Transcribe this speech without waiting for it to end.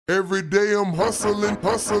Every day I'm hustling.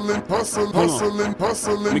 Every day I'm hustling. Every day I'm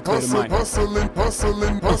hustling.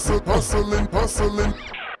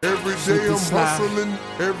 Every day I'm hustling.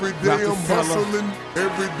 Every day I'm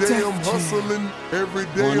hustling. Every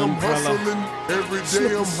day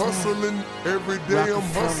I'm hustling. Every day I'm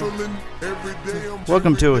hustling. Every day I'm.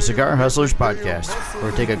 Welcome to a Cigar Hustlers Podcast,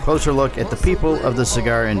 where we take a closer look at the people of the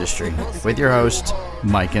cigar industry with your hosts,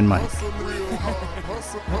 Mike and Mike.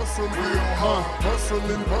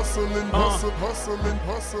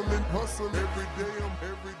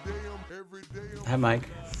 Hi, Mike.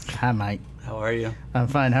 Hi, Mike. How are you? I'm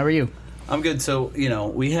fine. How are you? I'm good. So,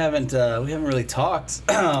 we haven't really talked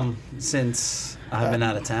since I've been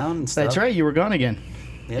out of town and stuff. That's right. You were gone again.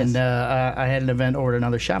 Yes. And I had an event over at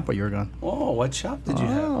another shop while you were gone. Oh, what shop did you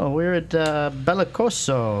have? Oh, we were at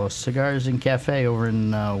Bellicoso Cigars and Cafe over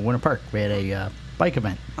in Winter Park. We had a bike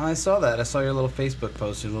event. I saw that. I saw your little Facebook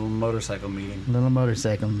post, your little motorcycle meeting.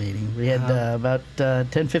 We had about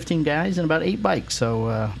 10, 15 guys and about 8 bikes,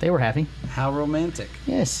 so they were happy. How romantic.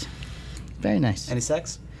 Yes. Very nice. Any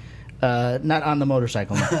sex? Not on the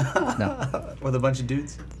motorcycle, no. With a bunch of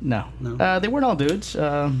dudes? No. No? They weren't all dudes.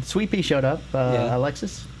 Sweet Pea showed up. Yeah.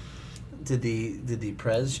 Alexis. Did the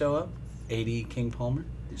Prez show up? 80 King Palmer?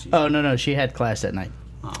 Oh, no. She had class that night.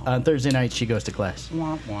 Oh. On Thursday night, she goes to class.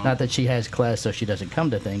 Wah, wah. Not that she has class, so she doesn't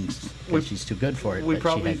come to things because she's too good for it, but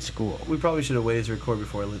she had school. We probably should have waited to record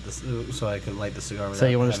before I lit this, so I could light the cigar. So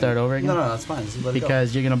you want to start over again? No, that's fine. Just let it go.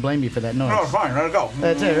 Because you're going to blame me for that noise. No, fine. Let it go.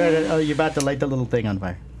 That's it. Right? Oh, you're about to light the little thing on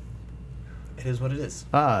fire. It is what it is.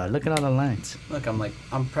 Ah, look at all the lines. Look,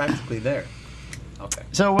 I'm practically there. Okay.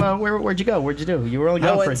 So where'd you go? What'd you do? You were only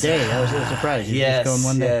gone for a day. I was a little surprised. You Yes, just going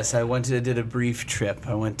one day. yes. I did a brief trip.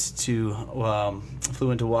 I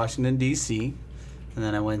flew into Washington, D.C., and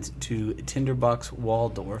then I went to Tinderbox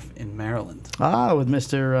Waldorf in Maryland. Ah, with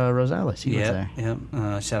Mr. Rosales. He was there.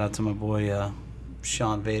 Yep. Shout out to my boy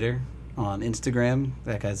Sean Vader on Instagram.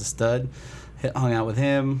 That guy's a stud. Hung out with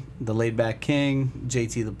him, the Laid Back King,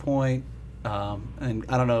 JT The Point. And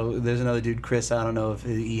I don't know, there's another dude, Chris, I don't know if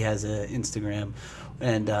he has an Instagram.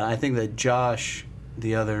 And I think that Josh,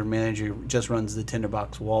 the other manager, just runs the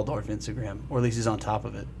Tinderbox Waldorf Instagram, or at least he's on top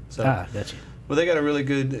of it. So, gotcha. Well, they got a really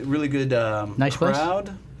good nice crowd.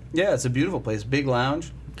 Place? Yeah, it's a beautiful place, big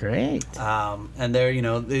lounge. Great. And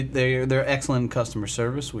they're excellent customer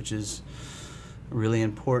service, which is really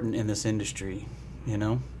important in this industry,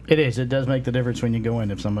 It is. It does make the difference when you go in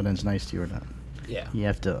if someone's nice to you or not. Yeah. You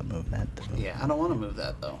have to move that. Yeah, I don't want to move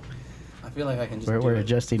that, though. I feel like I can just We're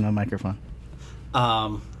adjusting my microphone.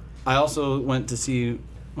 I also went to see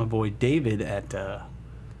my boy David at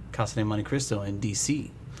Casa de Monte Cristo in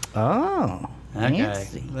D.C. Oh,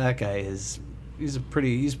 That guy he's a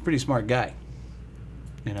pretty smart guy,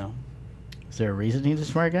 Is there a reason he's a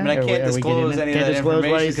smart guy? I mean, I can't disclose any of that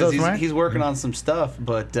information because he's working on some stuff,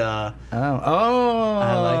 but I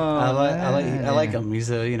like him.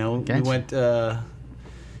 He's a we went.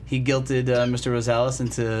 He guilted Mr. Rosales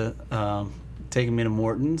into taking me to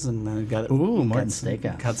Morton's and got Morton's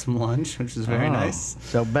Steakhouse. Got some lunch, which is very nice.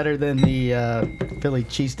 So better than the Philly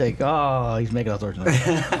cheesesteak. Oh, he's making all sorts of noise.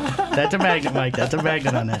 That's a magnet, Mike. That's a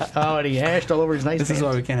magnet on that. Oh, and he hashed all over his nice This pants. is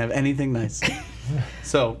why we can't have anything nice.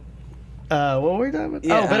 So. What were we talking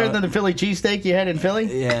about? Better than the Philly cheesesteak you had in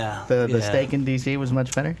Philly? Yeah. The steak in D.C. was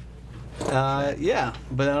much better? Yeah,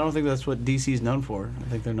 but I don't think that's what D.C. is known for. I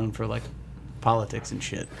think they're known for, politics and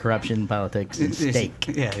shit. Corruption, politics, and steak.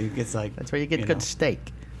 Yeah, it's That's where you get good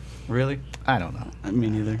steak. Really? I don't know.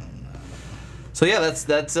 Me neither. So, yeah, that's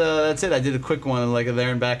it. I did a quick one.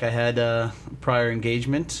 There and back, I had prior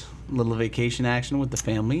engagement. A little vacation action with the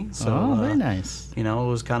family. So, very nice. It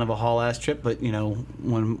was kind of a haul-ass trip, but,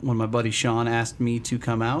 when my buddy Sean asked me to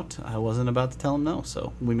come out, I wasn't about to tell him no,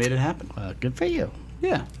 so we made it happen. Good for you.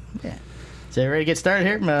 Yeah. So, ready to get started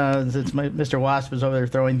here? Since Mr. Wasp is over there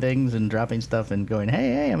throwing things and dropping stuff and going,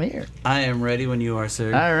 hey, I'm here. I am ready when you are,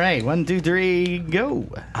 sir. All right, 1, 2, 3, go.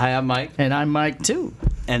 Hi, I'm Mike. And I'm Mike, too.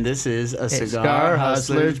 And this is a Cigar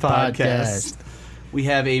Hustlers Podcast. We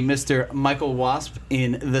have a Mr. Michael Wasp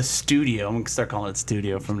in the studio. I'm going to start calling it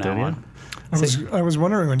studio from now on. I was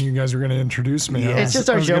wondering when you guys were going to introduce me. Yeah. It's just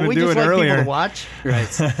our show. We just like people to watch. Right.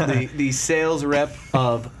 The sales rep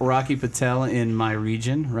of Rocky Patel in my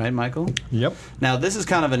region. Right, Michael? Yep. Now, this is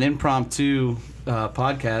kind of an impromptu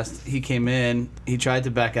podcast. He came in. He tried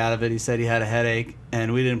to back out of it. He said he had a headache,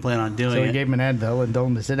 and we didn't plan on doing it. So we gave him an Advil and told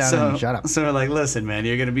him to sit down and shut up. So we're like, listen, man,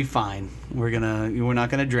 you're going to be fine. We're not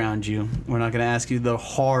going to drown you. We're not going to ask you the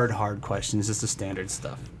hard questions, just the standard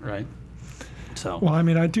stuff, right? So. Well, I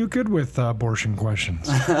mean, I do good with abortion questions.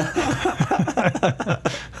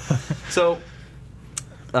 So,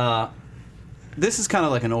 this is kind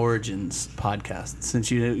of like an origins podcast,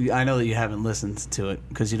 since I know that you haven't listened to it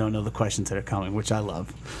because you don't know the questions that are coming, which I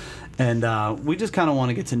love. And we just kind of want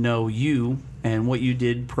to get to know you and what you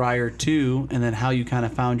did prior to, and then how you kind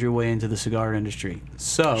of found your way into the cigar industry.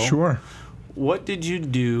 So, Sure. What did you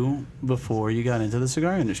do before you got into the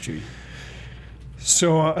cigar industry?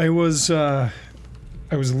 So I was at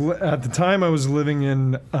the time I was living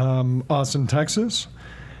in Austin, Texas,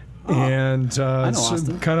 and I know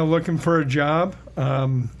Austin. kind of looking for a job.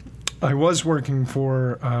 I was working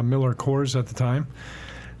for Miller Coors at the time.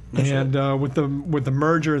 And with the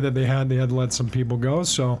merger that they had to let some people go.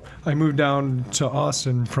 So I moved down to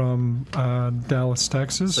Austin from Dallas,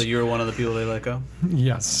 Texas. So you were one of the people they let go?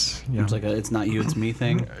 Yes. Yeah. It's like a it's not you, it's me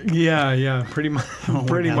thing. Yeah. Pretty much.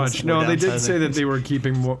 Pretty much. No, they did say that things. they were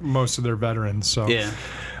keeping most of their veterans. So Yeah.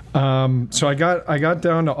 So I got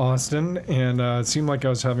down to Austin, and it seemed like I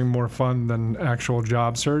was having more fun than actual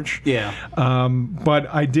job search. Yeah.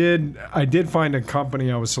 But I did find a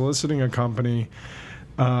company. I was soliciting a company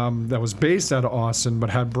that was based out of Austin,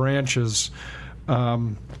 but had branches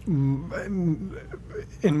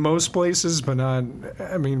in most places, but not.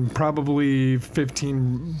 I mean, probably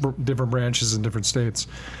 15 different branches in different states.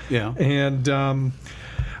 Yeah. And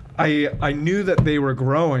I knew that they were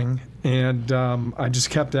growing, and I just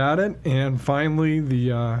kept at it. And finally,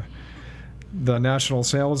 the national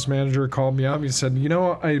sales manager called me up. He said,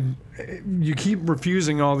 you keep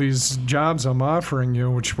refusing all these jobs I'm offering you,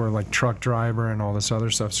 which were like truck driver and all this other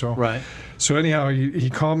stuff. So Right. So anyhow, he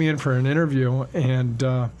called me in for an interview, and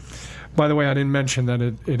by the way, I didn't mention that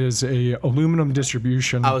it is a aluminum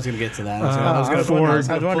distribution. I was going to get to that. I was going to for- I was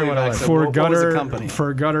I was gonna pull wondering you what back. it was. So for what gutter was the company?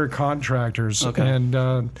 for gutter contractors, Okay.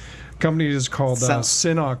 and company is called Sounds-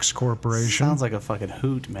 Synox Corporation. Sounds like a fucking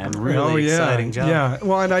hoot, man. Really exciting job. Yeah,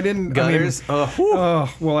 well, and I didn't. Gutters.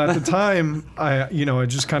 Well, at the time, I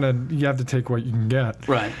just kind of you have to take what you can get.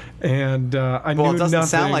 Right. And I Well, knew it doesn't nothing.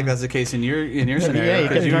 sound like that's the case in your scenario you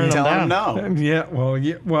because kept you turning were them telling them down.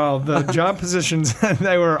 no. Well, the job positions that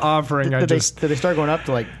they were offering, Did they start going up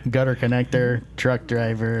to like gutter connector, truck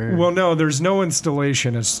driver? Well, no, there's no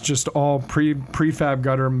installation. It's just all prefab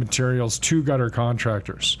gutter materials to gutter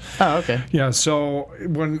contractors. Oh, okay. Yeah. So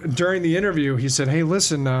during the interview, he said, "Hey,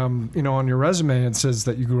 listen, on your resume it says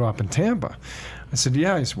that you grew up in Tampa." I said,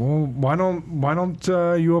 "Yeah." He said, "Well, why don't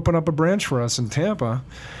you open up a branch for us in Tampa?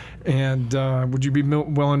 And would you be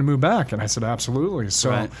willing to move back?" And I said, "Absolutely." So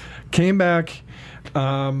Right. came back,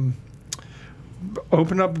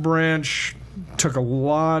 opened up a branch, took a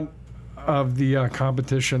lot of the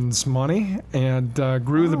competition's money, and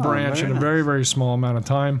grew the branch very in a nice. very, very small amount of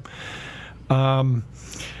time.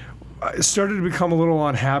 I started to become a little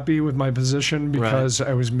unhappy with my position because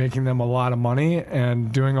I was making them a lot of money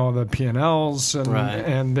and doing all the P&Ls,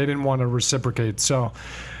 and they didn't want to reciprocate. So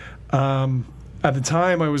at the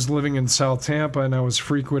time, I was living in South Tampa, and I was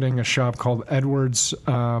frequenting a shop called Edwards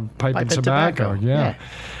Pipe and Tobacco. Yeah.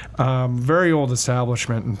 Very old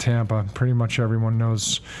establishment in Tampa. Pretty much everyone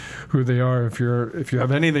knows who they are if you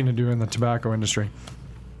have anything to do in the tobacco industry.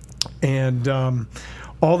 And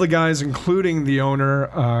all the guys, including the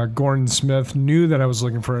owner, Gordon Smith, knew that I was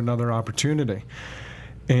looking for another opportunity.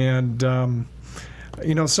 And,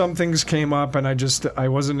 some things came up, and I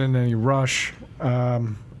wasn't in any rush.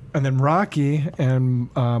 And then Rocky and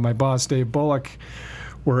my boss, Dave Bullock,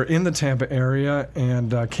 were in the Tampa area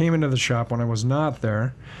and came into the shop when I was not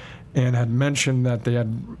there, and had mentioned that they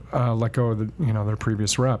had let go of their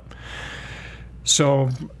previous rep. So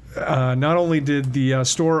not only did the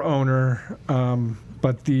store owner,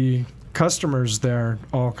 but the customers there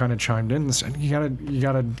all kind of chimed in and said, "You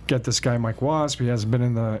gotta get this guy Mike Wasp. He hasn't been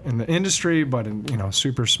in the industry, but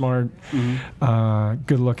super smart,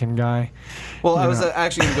 good-looking guy." Well, I was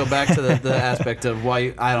actually going to go back to the aspect of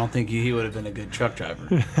why I don't think he would have been a good truck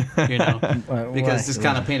driver. Because just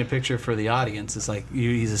kind of paint a picture for the audience. It's like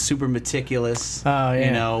he's a super meticulous,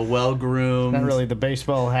 well-groomed. Not really the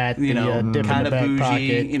baseball hat, dip in the kind of back bougie.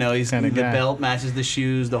 pocket. He's kinda the guy. belt matches the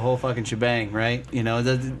shoes, the whole fucking shebang, right?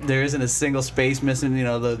 There isn't a single space missing.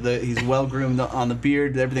 He's well groomed on the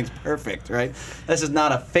beard. Everything's perfect, right? That's just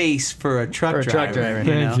not a face for a truck driver.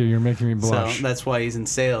 Thank you. You're making me blush. So that's why he's in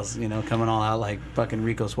sales. Coming all out like fucking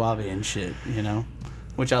Rico Suave and shit.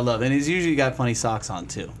 Which I love, and he's usually got funny socks on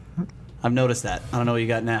too. I've noticed that. I don't know what you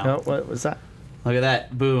got now. Oh, what was that? Look at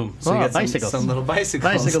that. Boom. So you got bicycles. some little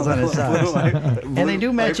bicycles. Bicycles on his socks. And they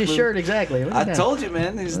do match his blue. shirt exactly. Look at I that. told you,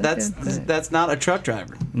 man. That's not a truck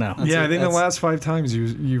driver. No. That's Yeah, it. I think the That's- last 5 times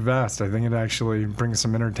you've asked, I think it actually brings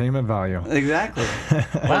some entertainment value. Exactly.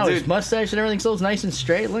 Wow, dude. his mustache and everything still nice and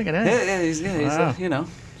straight. Look at that. Yeah, he's Wow.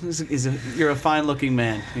 you're a fine-looking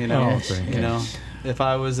man. Oh, thank you. If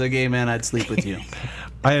I was a gay man, I'd sleep with you.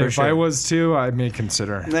 If I was too, I may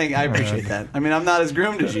consider. I appreciate that. I mean, I'm not as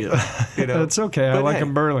groomed as you. You know? That's okay. I like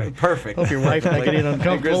him burly. Perfect. Hope your wife's not getting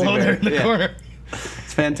uncomfortable over there in the corner.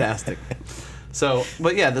 It's fantastic. So,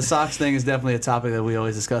 but yeah, the socks thing is definitely a topic that we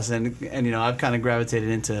always discuss, and you know, I've kind of gravitated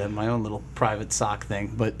into my own little private sock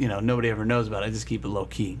thing, but you know, nobody ever knows about it. I just keep it low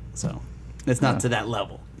key, so it's not to that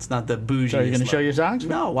level. It's not the bougie. So are you going to show your socks?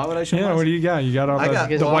 No, why would I show? Yeah, what do you got? You got all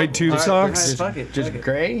the white tube socks? Fuck it. Just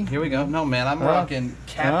gray? Here we go. No, man, I'm rocking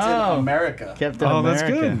Captain America. Captain America. That's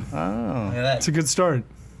good. Oh, Look at that. It's a good start.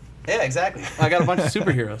 Yeah, exactly. I got a bunch of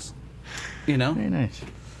superheroes. You know, very nice.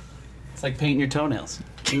 it's like painting your toenails.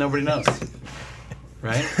 Nobody knows.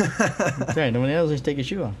 Right? That's right. Nobody else just take your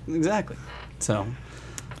shoe off. Exactly. So,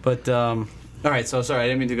 but all right. So sorry, I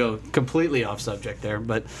didn't mean to go completely off subject there.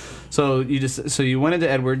 But so you went into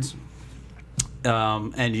Edwards,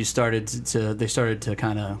 and you they started to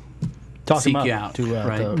kind of seek you out,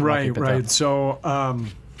 right. So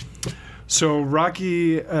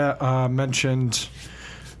Rocky mentioned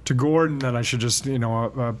to Gordon that I should just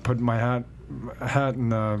put my hat in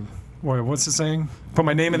the. What's the saying? Put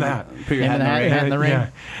my name in the hat. Put your hat in the ring. Yeah.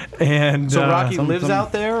 And so Rocky lives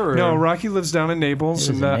out there? Or? No, Rocky lives down in Naples,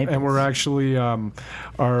 and we're actually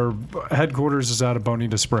our headquarters is out of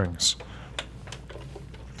Bonita Springs.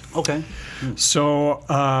 Okay. So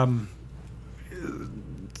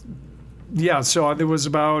so there was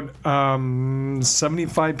about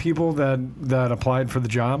 75 people that applied for the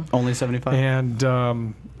job. Only 75?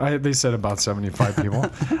 And they said about 75 people.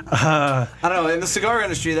 I don't know. In the cigar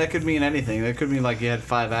industry, that could mean anything. That could mean like you had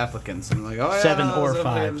 5 applicants. And like, oh, yeah, 7 or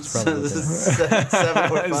 5. 7 or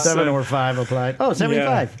 5. 7 or 5 applied. Oh,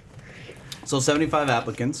 75. Yeah. So 75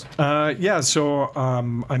 applicants. So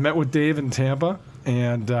I met with Dave in Tampa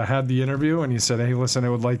and had the interview. And he said, hey, listen, I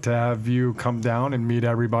would like to have you come down and meet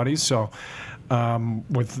everybody. So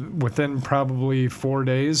within probably 4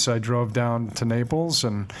 days, I drove down to Naples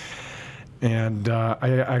and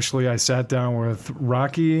I sat down with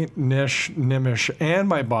Rocky, Nish, Nimish, and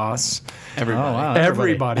my boss. Everybody. Oh, wow.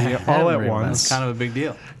 Everybody all at once. That's kind of a big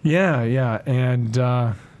deal. Yeah. And,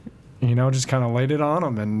 just kind of laid it on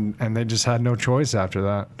them, and they just had no choice after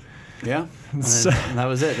that. Yeah. And that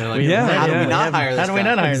was it. They're like, how do we not hire this guy? How do we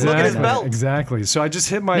not hire this guy? Look at his belt. Exactly. So I just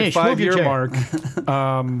hit my 5-year mark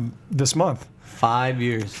this month. 5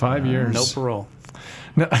 years. 5 years. No parole.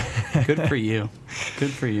 No. Good for you. Good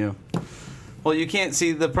for you. Well, you can't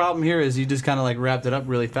see the problem here is you just kind of like wrapped it up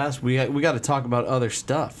really fast. We got to talk about other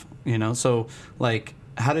stuff, So like,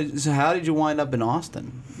 how did you wind up in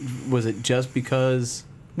Austin? Was it just because?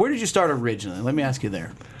 Where did you start originally? Let me ask you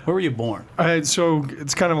there. Where were you born? So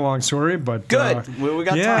it's kind of a long story, but good. We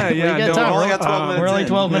got time. Yeah, we got time. We're only got 12 minutes. We're only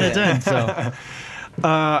 12 minutes in. So.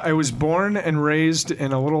 I was born and raised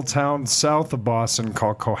in a little town south of Boston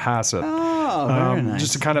called Cohasset. Oh, very nice.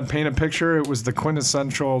 Just to kind of paint a picture, it was the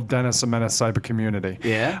quintessential Dennis Amenas type of community.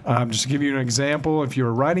 Yeah. Just to give you an example, if you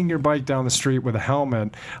were riding your bike down the street with a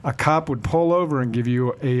helmet, a cop would pull over and give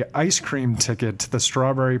you a ice cream ticket to the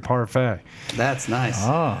Strawberry Parfait. That's nice.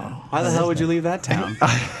 Oh. Why the hell would you leave that town?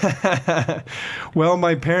 Well,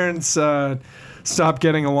 my parents stopped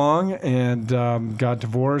getting along and got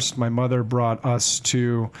divorced. My mother brought us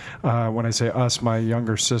to, when I say us, my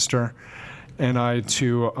younger sister and I,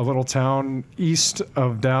 to a little town east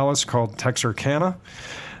of Dallas called Texarkana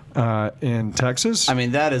in Texas. I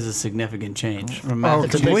mean, that is a significant change.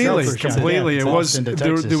 Completely. It was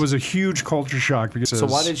there was a huge culture shock. So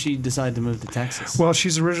why did she decide to move to Texas? Well,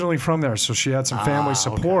 she's originally from there, so she had some family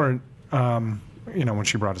support, when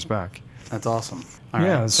she brought us back. That's awesome. All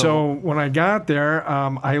right. So when I got there,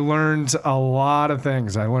 I learned a lot of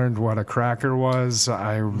things. I learned what a cracker was.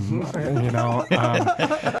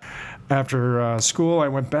 After school, I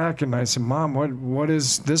went back and I said, "Mom, what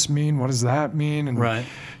does this mean? What does that mean?" And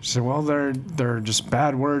she said, "Well, they're just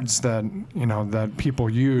bad words that that people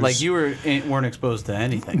use." Like you weren't exposed to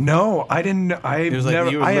anything. No, I didn't. I had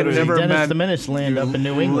never met Dennis the Menace land up in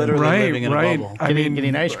New England. Living in a bubble.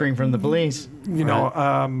 Getting ice cream from the police.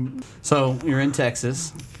 So you're in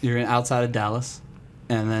Texas. You're outside of Dallas.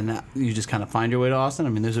 And then you just kind of find your way to Austin. I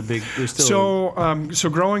mean, there's still. So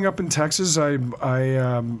growing up in Texas, I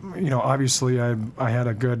obviously I had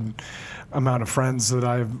a good amount of friends that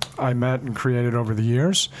I met and created over the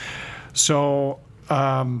years. So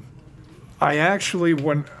I actually,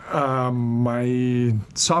 when my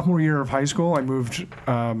sophomore year of high school, I moved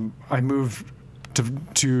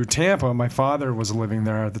to Tampa. My father was living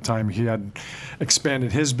there at the time. He had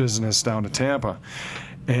expanded his business down to Tampa.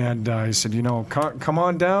 And he said, come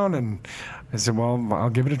on down. And I said, well,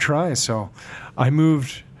 I'll give it a try. So I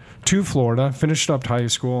moved to Florida, finished up high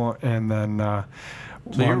school, and then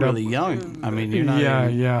So you're really young. I mean, you're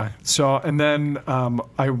not. Yeah. So, and then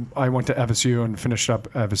I went to FSU and finished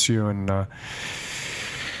up FSU in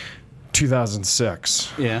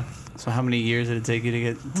 2006. Yeah. So how many years did it take you to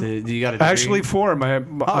get to? You got a degree? Actually, 4.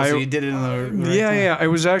 So you did it in the right time. Yeah. I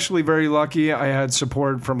was actually very lucky. I had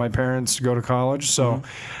support from my parents to go to college. So,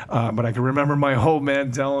 but I can remember my old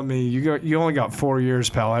man telling me, "You only got 4 years,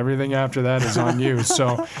 pal. Everything after that is on you."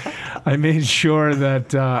 So, I made sure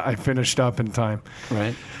that I finished up in time.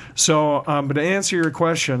 Right. So, but to answer your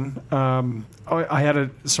question, I had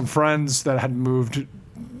some friends that had moved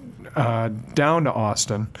down to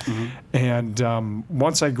Austin, and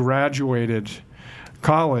once I graduated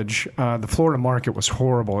college, the Florida market was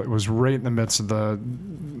horrible. It was right in the midst of the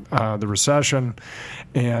recession,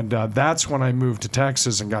 and that's when I moved to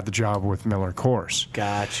Texas and got the job with Miller Coors.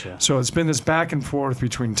 Gotcha. So it's been this back and forth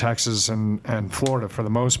between Texas and Florida for the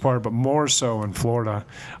most part, but more so in Florida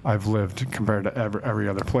I've lived compared to every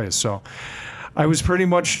other place. So I was pretty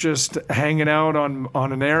much just hanging out on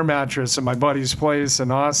an air mattress at my buddy's place in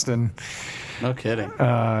Austin. No kidding.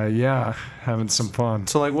 Yeah, having some fun.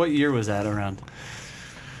 So, like, what year was that around?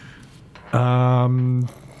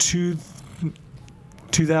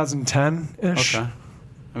 2010-ish. Okay.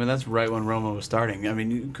 I mean, that's right when Roma was starting. I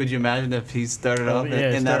mean, could you imagine if he started off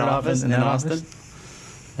in that office in Austin?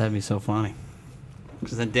 That'd be so funny.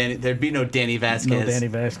 Because then there'd be no Danny Vasquez. No Danny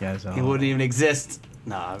Vasquez. He wouldn't even exist.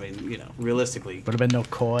 No, I mean, realistically. Would have been no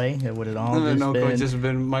Coy. It would have all just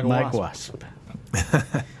been Michael Wasp.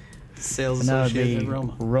 Sales associate at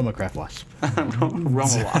Roma. Roma Craft Wasp. Roma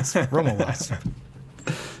Wasp. Roma Wasp.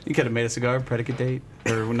 You could have made a cigar, predicate date,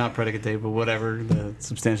 or not predicate date, but whatever, the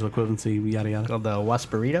substantial equivalency, yada yada. Called the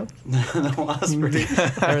Wasperito. The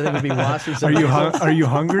Wasperito. Everything would be wasp. Are you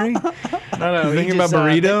hungry? No. You thinking about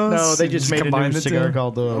burritos? No, they just made a new cigar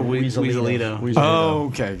called the Weaselito. Oh,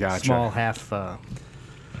 okay, gotcha. Small half. All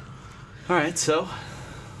right, so.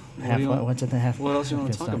 What's at the half? What else you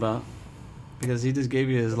want to talk about? Because he just gave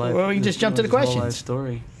you his life. Well, we can just jump to the questions. Whole life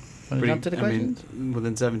story. Jump to the questions?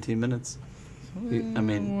 Within 17 minutes.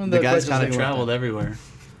 The guy's kind of traveled everywhere.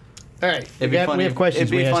 All right, we have questions.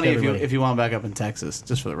 It'd be funny if you wound back up in Texas,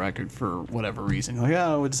 just for the record, for whatever reason.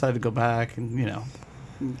 Like, we decided to go back and,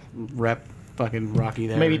 rep fucking Rocky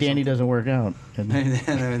there. Maybe Danny doesn't work out. And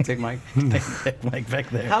then take Mike. Mike back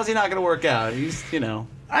there. How's he not going to work out? He's,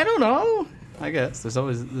 I don't know. I guess. There's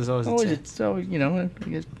always a chance. So, I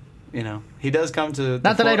guess. He does come to.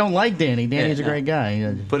 Not that I don't like Danny. Danny's a great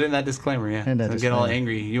guy. Put in that disclaimer, yeah. Don't get all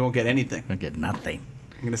angry. You won't get anything. I'll get nothing.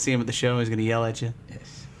 You're going to see him at the show. He's going to yell at you.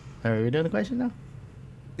 Yes. Are we doing the question now?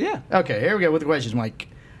 Yeah. Okay, here we go with the questions, Mike.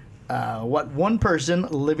 What one person,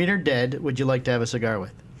 living or dead, would you like to have a cigar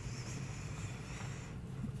with?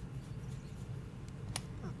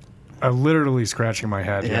 I'm literally scratching my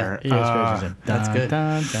head here. That's good.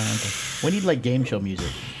 We need like game show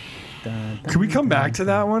music. Can we come back to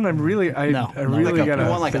that one? I really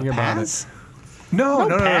gotta think about it.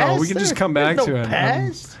 No. We can just come back to it.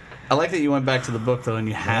 I like that you went back to the book though, and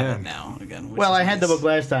you have it now again. Well, I had the book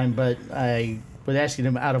last time, but I was asking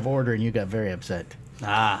him out of order, and you got very upset.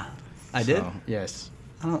 I did. Yes.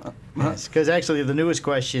 Yes, because actually the newest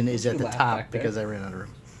question is at the top because I ran out of room.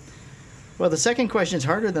 Well, the second question is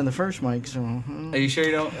harder than the first, Mike. So. Are you sure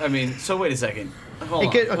you don't? I mean, so wait a second. Hold on.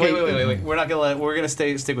 Okay. Wait. We're not gonna we're gonna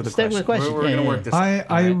stick with the question. With the question. We're gonna work this.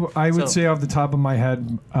 I would say off the top of my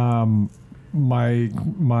head, my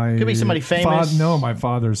could be somebody famous. My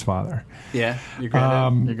father's father. Yeah, your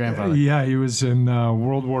granddad. Your grandfather. Yeah, he was in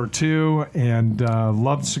World War II and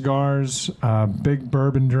loved cigars. Big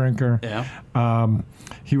bourbon drinker. Yeah.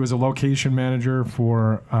 He was a location manager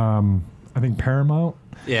for I think Paramount.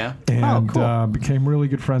 Yeah. And cool. Became really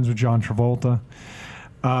good friends with John Travolta.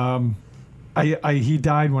 He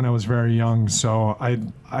died when I was very young, so I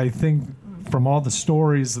think from all the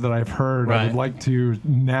stories that I've heard, I would like to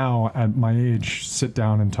now at my age sit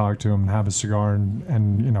down and talk to him and have a cigar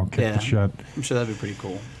and kick the shit. I'm sure that'd be pretty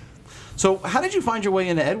cool. So how did you find your way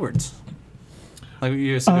into Edwards? Like,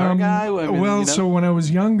 you're a cigar guy? So when I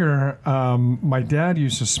was younger, my dad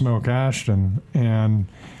used to smoke Ashton, and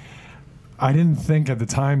I didn't think at the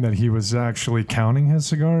time that he was actually counting his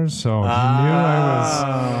cigars, so he knew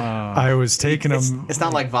I was taking them. It's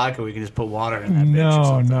not like vodka where you can just put water in that bitch or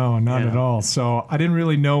something. No, not at all. So I didn't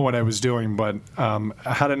really know what I was doing, but I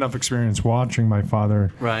had enough experience watching my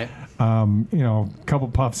father. Right. A couple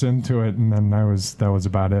puffs into it, and then that was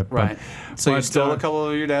about it. Right. So you stole a couple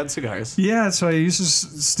of your dad's cigars. Yeah, so I used to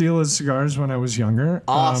steal his cigars when I was younger.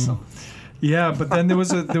 Awesome. Yeah, but then there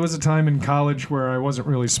was a time in college where I wasn't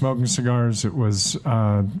really smoking cigars. It was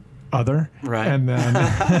other. Right. And then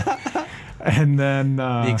and then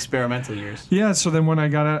the experimental years. Yeah. So then when I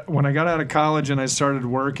got out of college and I started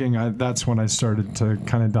working, that's when I started to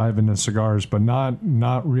kind of dive into cigars, but not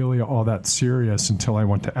really all that serious until I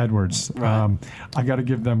went to Edwards. Right. I got to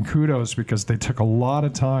give them kudos because they took a lot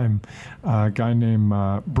of time. A guy named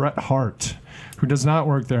Bret Hart, who does not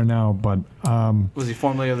work there now, but was he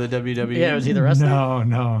formerly of the WWE? Yeah, was he the wrestler?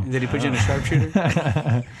 No. Did he put you in a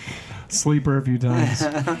sharpshooter? Sleeper a few times.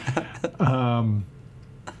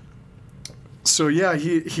 So yeah,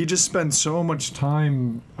 he just spent so much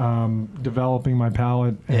time developing my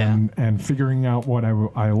palate and figuring out what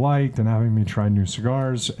I liked and having me try new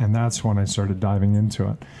cigars, and that's when I started diving into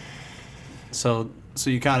it. So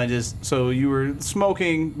you kind of you were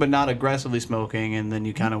smoking, but not aggressively smoking, and then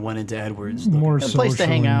you kind of went into Edwards. More A place to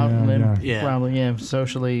hang out, Yeah. probably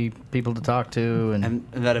socially, people to talk to, and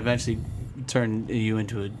that eventually turned you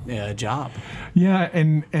into a job. Yeah,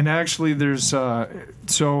 and actually there's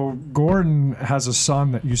so Gordon has a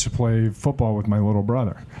son that used to play football with my little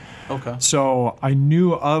brother. Okay. So I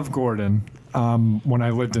knew of Gordon when I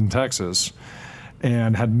lived in Texas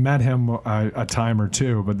and had met him a time or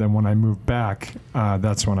two, but then when I moved back,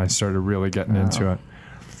 that's when I started really getting into it.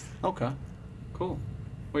 Okay. Cool.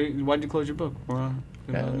 Why'd you close your book?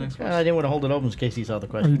 Next I didn't want to hold it open in case he saw the Are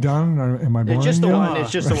question. you done? Or am I boring It's just the you? one.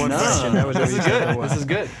 It's just the one question. That was This is good. This is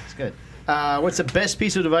good. It's good. What's the best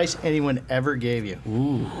piece of advice anyone ever gave you?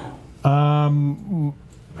 Ooh.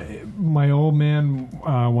 My old man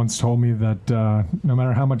once told me that no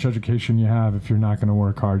matter how much education you have, if you're not going to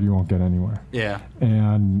work hard, you won't get anywhere. Yeah.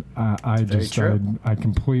 And I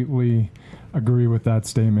completely agree with that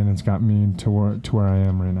statement. It's got me to where I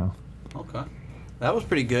am right now. Okay. That was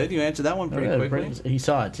pretty good. You answered that one pretty quickly. He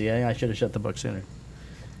saw it. See, I should have shut the book sooner.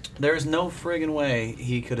 There is no friggin' way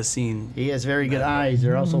he could have seen. He has very good eyes.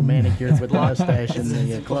 They're also manicured with mustache and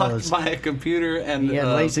the clothes. Blocked by a computer and he had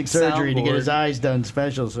LASIK surgery to get his soundboard. eyes done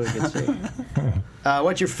special so he could see.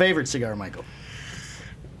 What's your favorite cigar, Michael?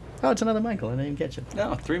 Oh, it's another Michael. I didn't even catch it.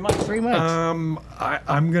 No, 3 months. 3 months.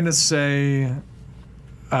 I'm gonna say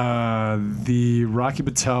the Rocky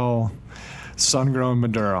Patel Sun-Grown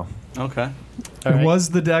Maduro. Okay. It was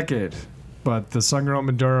the decade, but the Sun-Grown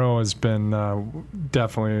Maduro has been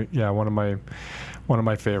definitely one of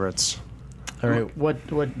my favorites. All right. What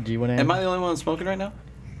do you want to add? Am I the only one smoking right now?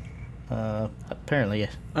 Apparently,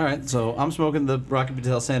 yes. All right. So I'm smoking the Rocky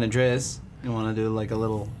Patel San Andreas. You want to do like a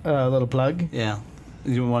little? Little plug. Yeah.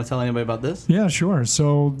 You want to tell anybody about this? Yeah, sure.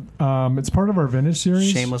 So it's part of our vintage series.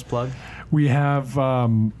 Shameless plug. We have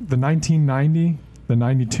the 1990, the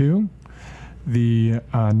 92, the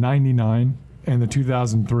 99, and the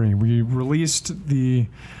 2003. We released the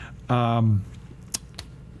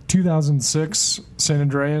 2006 San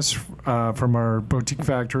Andreas from our boutique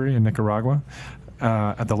factory in Nicaragua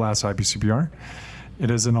at the last IPCPR.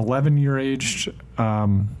 It is an 11-year aged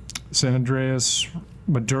San Andreas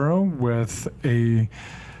Maduro with a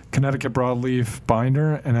Connecticut broadleaf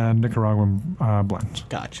binder and a Nicaraguan blend.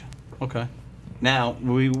 Gotcha. Okay. Now,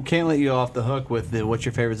 we can't let you off the hook with the what's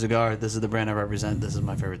your favorite cigar? This is the brand I represent. This is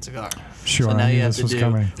my favorite cigar. Sure, So now I knew you have this to was do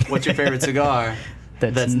coming. what's your favorite cigar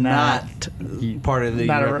that's not part of the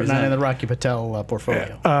Not you represent. in the Rocky Patel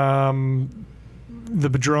portfolio. The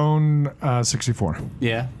Padron 64.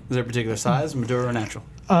 Yeah. Is there a particular size, Maduro or natural?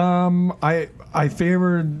 I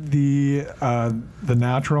favored the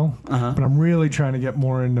natural, but I'm really trying to get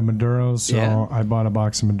more into Maduros. So I bought a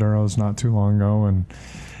box of Maduros not too long ago,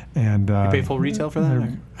 and You pay full retail for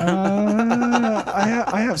that?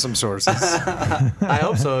 I have some sources. I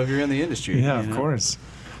hope so. If you're in the industry, Yeah, of course.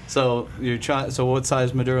 So So what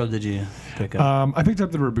size Maduro did you pick up? I picked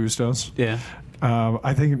up the Robustos. Yeah.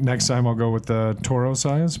 I think next time I'll go with the Toro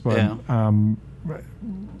size, but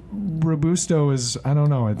Robusto is, I don't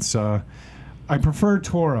know. It's I prefer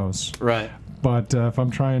Toros, Right. but if I'm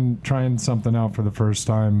trying something out for the first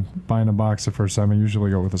time, buying a box the first time, I usually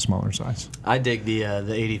go with a smaller size. I dig the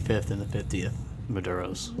 85th and the 50th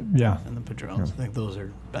Maduros Yeah. and the Padrones. I think those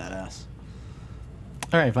are badass.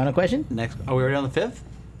 All right, final question? Next, are we already on the 5th?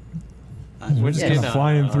 We're just kinda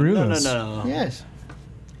flying through this. No. Yes.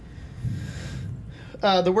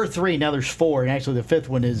 There were 3, now there's 4, and actually the 5th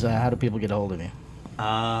one is how do people get a hold of you?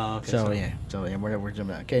 Okay. So we're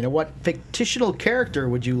jumping out. Okay, now what fictional character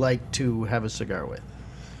would you like to have a cigar with?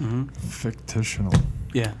 Fictional.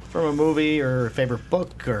 Yeah. From a movie or a favorite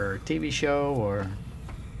book or TV show or...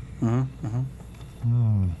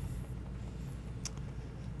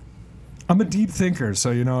 I'm a deep thinker,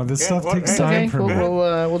 so this stuff takes time for me.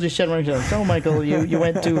 We'll just shed right down. So, Michael, you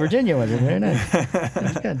went to Virginia with it. Very nice.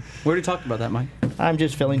 That's good. We already talked about that, Mike. I'm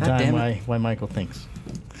just filling God time damn it. why Michael thinks.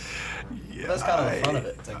 That's kind of the fun of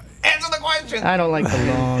it. It's like, answer the question. I don't like the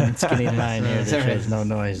long, skinny line here that shows no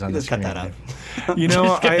noise on the screen. Cut that out. You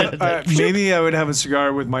know, maybe I would have a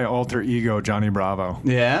cigar with my alter ego, Johnny Bravo.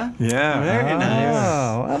 Yeah? Yeah. Very nice.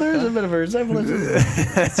 Oh, well, there's a bit of a resemblance.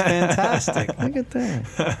 It's fantastic. Look at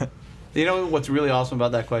that. You know what's really awesome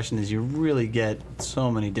about that question is you really get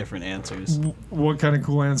so many different answers. What kind of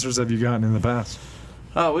cool answers have you gotten in the past?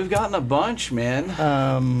 We've gotten a bunch, man.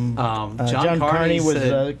 John Carney was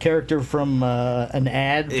a character from an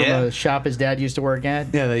ad from a shop his dad used to work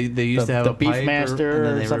at. Yeah, they used to have the a pipe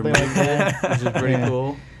Beefmaster or something like that. Which is pretty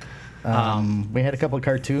cool. We had a couple of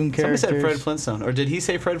cartoon characters. Somebody said Fred Flintstone. Or did he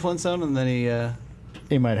say Fred Flintstone and then he...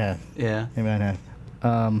 He might have. Yeah. He might have.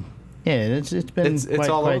 Yeah, it's been it's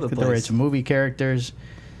all over the place. Some movie characters.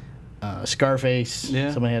 Scarface.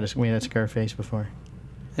 Yeah. We had Scarface before.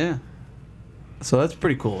 Yeah. So that's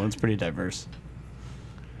pretty cool. It's pretty diverse.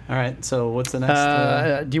 All right. So what's the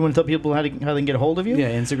next? Do you want to tell people how they can get a hold of you?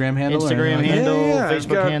 Yeah, Instagram handle.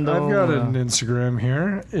 Facebook handle. I've got an Instagram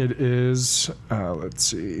here. It is. Let's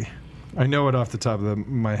see. I know it off the top of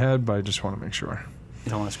my head, but I just want to make sure. You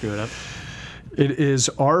don't want to screw it up. It is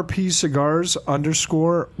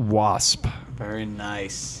RP_Cigars_Wasp. Very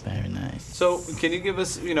nice. Very nice. So, can you give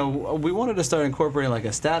us, we wanted to start incorporating like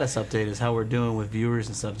a status update as how we're doing with viewers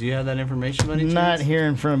and stuff. Do you have that information by any chance? Not here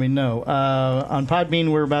in front of me, no. On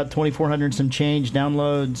Podbean, we're about 2,400 some change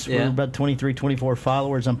downloads. Yeah. We're about 23, 24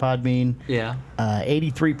 followers on Podbean. Yeah.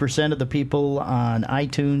 83% of the people on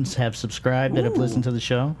iTunes have subscribed that have listened to the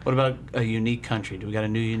show. What about a unique country? Do we got a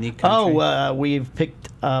new unique country? We've picked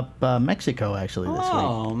up Mexico, actually, this week.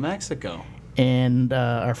 Oh, Mexico. And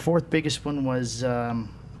our fourth biggest one was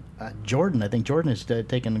Jordan. I think Jordan has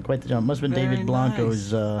taken quite the jump. Must have been Very David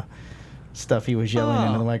Blanco's stuff he was yelling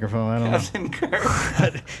into the microphone. I don't know.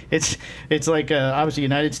 It's like obviously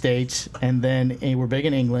United States, and then we're big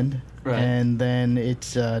in England, right. And then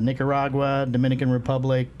it's Nicaragua, Dominican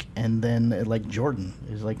Republic, and then like Jordan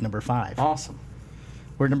is like number 5. Awesome.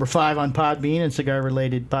 We're number 5 on Podbean and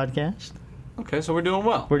cigar-related podcast. Okay, so we're doing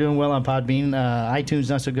well. We're doing well on Podbean.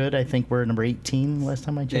 iTunes not so good. I think we're number 18 last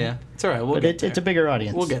time I checked. Yeah, it's all right. We'll but get there. It's a bigger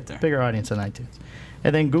audience. We'll get there. Bigger audience on iTunes.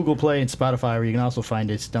 And then Google Play and Spotify, where you can also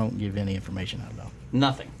find us. Don't give any information out, though.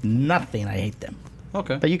 Nothing. I hate them.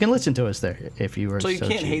 Okay. But you can listen to us there if you were so you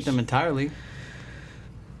can't choose. hate them entirely.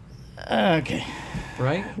 Okay.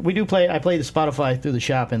 Right? We do play. I play the Spotify through the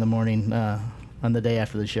shop in the morning on the day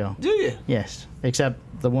after the show. Do you? Yes. Except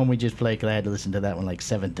the one we just played, because I had to listen to that one like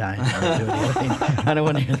 7 times. I don't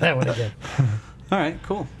want to hear that one again. All right,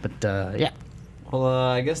 cool. But, yeah. Well,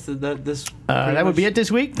 I guess that would be it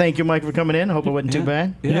this week. Thank you, Mike, for coming in. I hope it wasn't too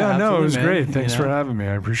bad. Yeah, no, it was man. great. Thanks for having me.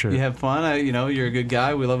 I appreciate it. You have fun. You're a good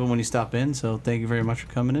guy. We love it when you stop in. So thank you very much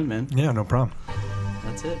for coming in, man. Yeah, no problem.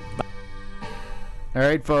 That's it. Bye. All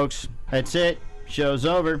right, folks. That's it. Show's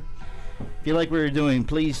over. If you like what we're doing,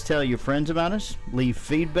 please tell your friends about us. Leave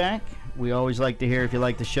feedback. We always like to hear if you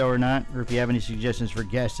like the show or not, or if you have any suggestions for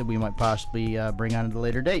guests that we might possibly bring on at a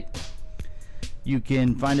later date. You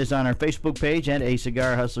can find us on our Facebook page at A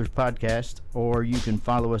Cigar Hustlers Podcast, or you can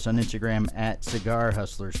follow us on Instagram at Cigar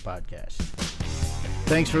Hustlers Podcast.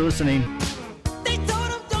 Thanks for listening. They told